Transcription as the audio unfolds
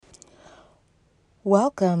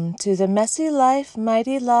Welcome to the Messy Life,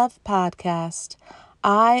 Mighty Love podcast.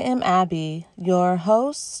 I am Abby, your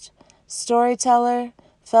host, storyteller,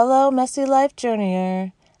 fellow Messy Life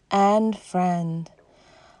journeyer, and friend.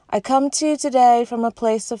 I come to you today from a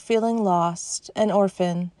place of feeling lost, an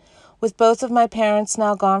orphan, with both of my parents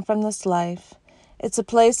now gone from this life. It's a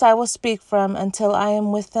place I will speak from until I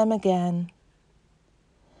am with them again.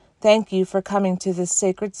 Thank you for coming to this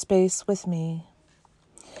sacred space with me.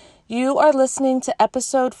 You are listening to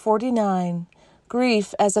episode 49,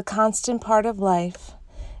 Grief as a Constant Part of Life.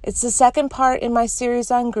 It's the second part in my series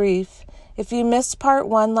on grief. If you missed part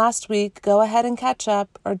 1 last week, go ahead and catch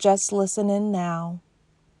up or just listen in now.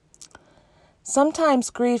 Sometimes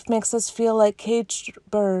grief makes us feel like caged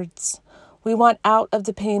birds. We want out of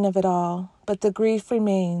the pain of it all, but the grief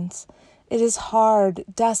remains. It is hard,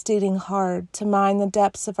 dust-eating hard, to mine the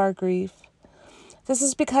depths of our grief. This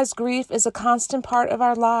is because grief is a constant part of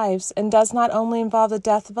our lives and does not only involve the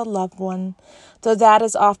death of a loved one, though that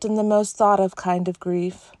is often the most thought of kind of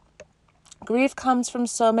grief. Grief comes from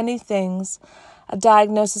so many things: a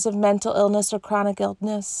diagnosis of mental illness or chronic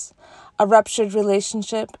illness, a ruptured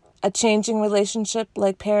relationship, a changing relationship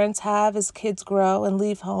like parents have as kids grow and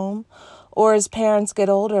leave home, or as parents get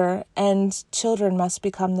older and children must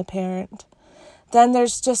become the parent. Then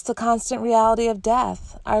there's just the constant reality of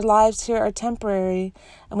death. Our lives here are temporary,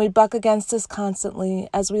 and we buck against this constantly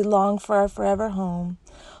as we long for our forever home,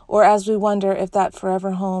 or as we wonder if that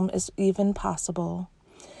forever home is even possible.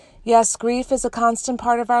 Yes, grief is a constant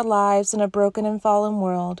part of our lives in a broken and fallen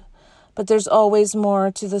world, but there's always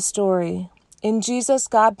more to the story. In Jesus,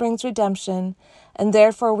 God brings redemption, and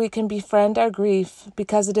therefore we can befriend our grief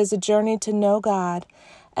because it is a journey to know God,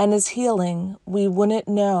 and His healing we wouldn't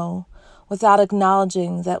know without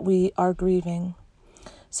acknowledging that we are grieving.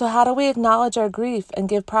 So how do we acknowledge our grief and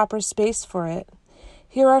give proper space for it?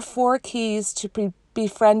 Here are 4 keys to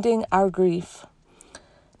befriending our grief.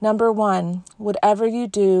 Number 1, whatever you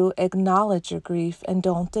do, acknowledge your grief and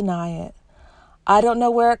don't deny it. I don't know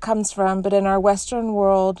where it comes from, but in our Western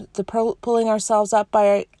world, the pulling ourselves up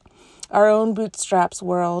by our own bootstraps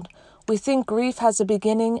world, we think grief has a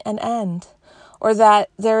beginning and end, or that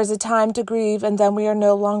there is a time to grieve and then we are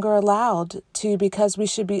no longer allowed to because we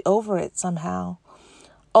should be over it somehow.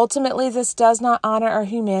 Ultimately, this does not honor our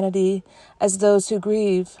humanity as those who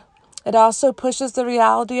grieve. It also pushes the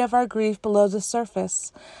reality of our grief below the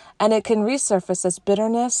surface, and it can resurface as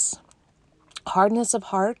bitterness, hardness of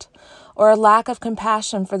heart, or a lack of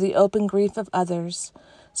compassion for the open grief of others.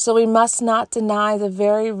 So we must not deny the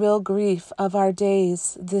very real grief of our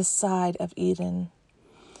days this side of Eden.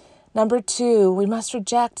 Number 2, we must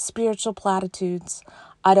reject spiritual platitudes.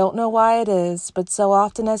 I don't know why it is, but so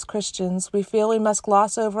often as Christians, we feel we must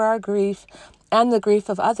gloss over our grief and the grief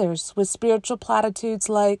of others with spiritual platitudes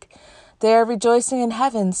like, "They are rejoicing in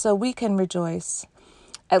heaven, so we can rejoice."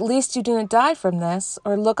 "At least you didn't die from this,"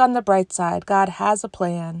 or "Look on the bright side, God has a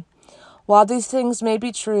plan." While these things may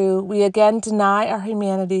be true, we again deny our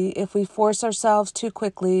humanity if we force ourselves too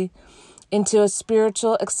quickly into a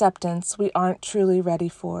spiritual acceptance we aren't truly ready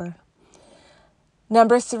for.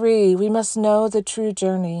 Number 3, we must know the true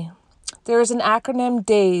journey. There is an acronym,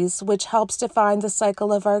 DAYS, which helps define the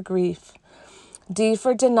cycle of our grief. D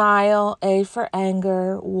for denial, A for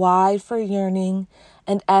anger, Y for yearning,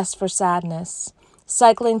 and S for sadness,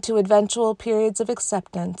 cycling to eventual periods of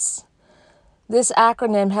acceptance. This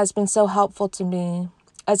acronym has been so helpful to me.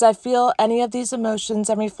 As I feel any of these emotions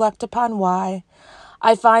and reflect upon why,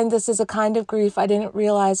 I find this is a kind of grief I didn't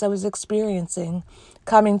realize I was experiencing,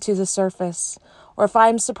 coming to the surface. Or if I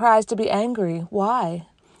am surprised to be angry, why?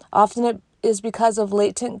 Often it is because of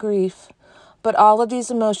latent grief, but all of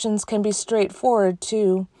these emotions can be straightforward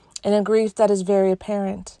too, in a grief that is very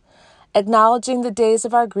apparent. Acknowledging the days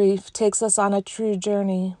of our grief takes us on a true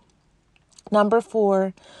journey. Number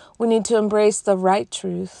 4, we need to embrace the right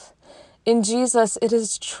truth. In Jesus, it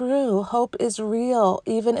is true. Hope is real,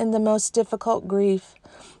 even in the most difficult grief.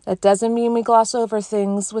 That doesn't mean we gloss over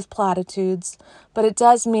things with platitudes, but it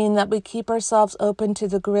does mean that we keep ourselves open to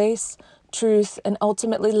the grace, truth, and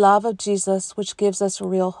ultimately love of Jesus, which gives us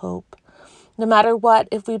real hope. No matter what,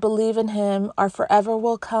 if we believe in Him, our forever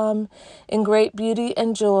will come in great beauty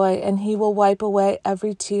and joy, and He will wipe away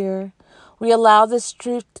every tear. We allow this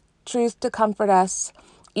truth to comfort us,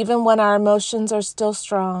 even when our emotions are still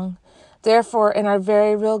strong. Therefore, in our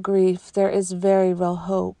very real grief, there is very real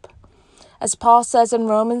hope. As Paul says in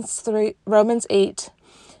Romans 8,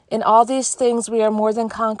 "In all these things we are more than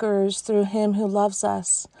conquerors through Him who loves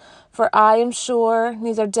us. For I am sure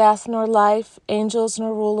neither death nor life, angels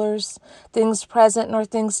nor rulers, things present nor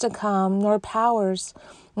things to come, nor powers,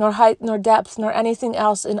 nor height, nor depth, nor anything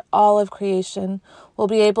else in all of creation will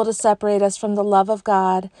be able to separate us from the love of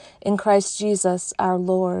God in Christ Jesus our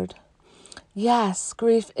Lord. Yes,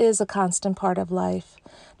 grief is a constant part of life.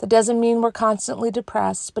 That doesn't mean we're constantly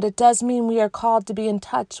depressed, but it does mean we are called to be in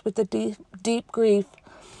touch with the deep grief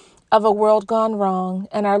of a world gone wrong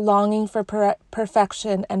and our longing for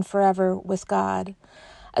perfection and forever with God.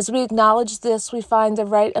 As we acknowledge this, we find the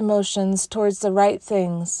right emotions towards the right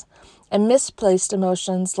things, and misplaced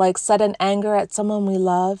emotions like sudden anger at someone we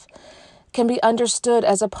love can be understood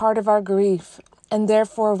as a part of our grief, and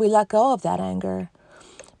therefore we let go of that anger.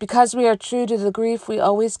 Because we are true to the grief we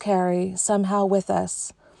always carry somehow with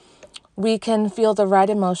us, we can feel the right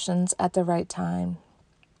emotions at the right time.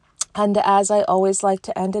 And as I always like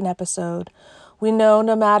to end an episode, we know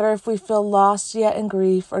no matter if we feel lost yet in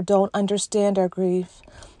grief or don't understand our grief,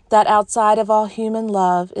 that outside of all human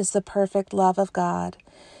love is the perfect love of God.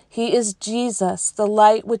 He is Jesus, the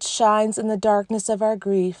light which shines in the darkness of our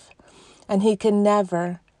grief, and he can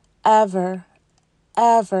never, ever,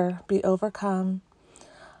 ever be overcome.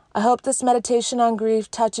 I hope this meditation on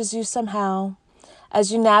grief touches you somehow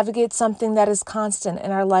as you navigate something that is constant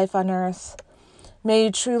in our life on earth. May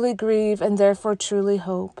you truly grieve and therefore truly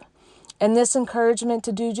hope. In this encouragement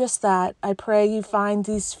to do just that, I pray you find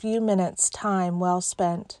these few minutes time well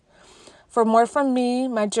spent. For more from me,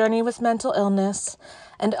 my journey with mental illness,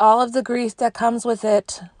 and all of the grief that comes with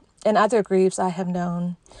it, and other griefs I have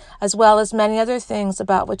known, as well as many other things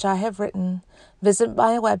about which I have written, visit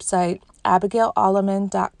my website,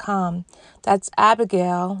 AbigailAlleman.com. That's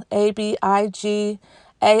Abigail, Abigail,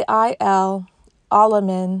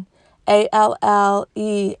 Alleman,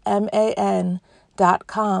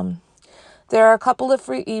 ALLEMAN.com. There are a couple of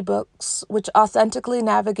free ebooks which authentically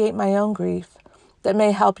navigate my own grief that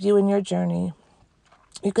may help you in your journey.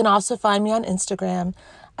 You can also find me on Instagram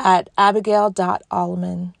at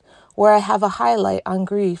abigail.alleman, where I have a highlight on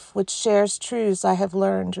grief which shares truths I have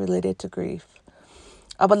learned related to grief.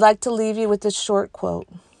 I would like to leave you with this short quote.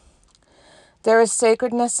 There is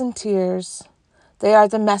sacredness in tears. They are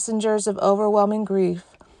the messengers of overwhelming grief,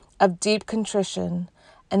 of deep contrition,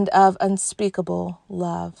 and of unspeakable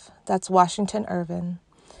love. That's Washington Irving.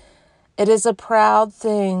 It is a proud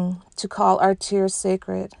thing to call our tears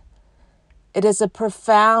sacred. It is a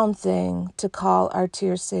profound thing to call our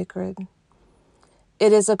tears sacred.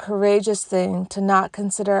 It is a courageous thing to not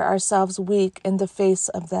consider ourselves weak in the face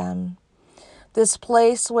of them. This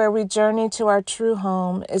place where we journey to our true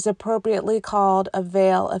home is appropriately called a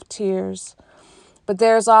vale of tears. But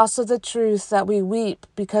there is also the truth that we weep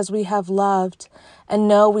because we have loved and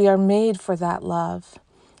know we are made for that love.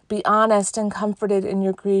 Be honest and comforted in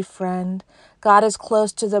your grief, friend. God is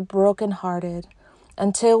close to the brokenhearted.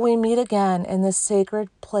 Until we meet again in this sacred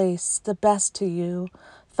place, the best to you,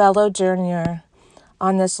 fellow journeyer,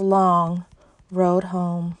 on this long road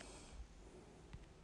home.